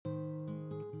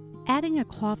Adding a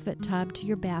clawfoot tub to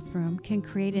your bathroom can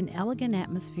create an elegant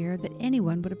atmosphere that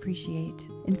anyone would appreciate.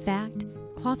 In fact,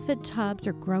 clawfoot tubs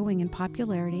are growing in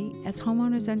popularity as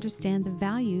homeowners understand the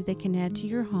value they can add to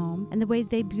your home and the way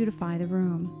they beautify the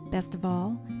room. Best of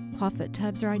all, clawfoot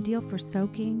tubs are ideal for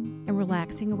soaking and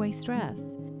relaxing away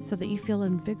stress, so that you feel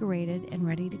invigorated and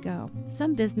ready to go.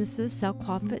 Some businesses sell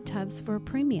clawfoot tubs for a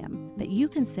premium, but you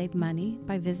can save money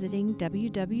by visiting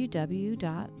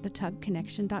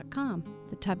www.thetubconnection.com.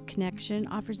 The Tub Connection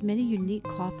offers many unique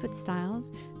clawfoot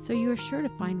styles, so you are sure to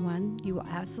find one you will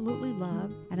absolutely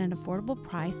love at an affordable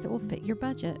price that will fit your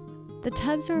budget. The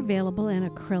tubs are available in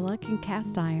acrylic and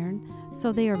cast iron,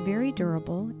 so they are very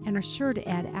durable and are sure to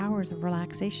add hours of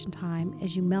relaxation time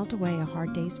as you melt away a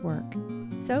hard day's work.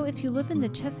 So if you live in the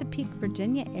Chesapeake,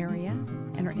 Virginia area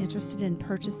and are interested in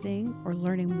purchasing or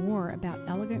learning more about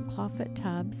elegant clawfoot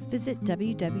tubs, visit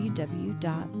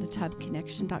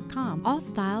www.thetubconnection.com. All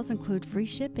styles include free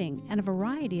shipping and a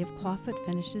variety of clawfoot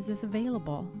finishes is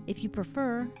available. If you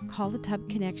prefer, call the Tub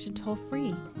Connection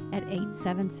toll-free at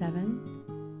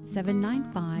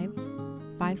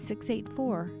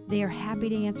 877-795-5684. They are happy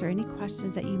to answer any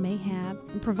questions that you may have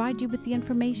and provide you with the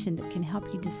information that can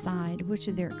help you decide which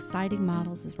of their exciting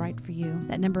models is right for you.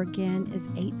 That number again is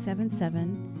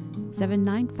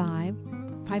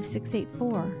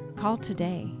 877-795-5684. Call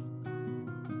today.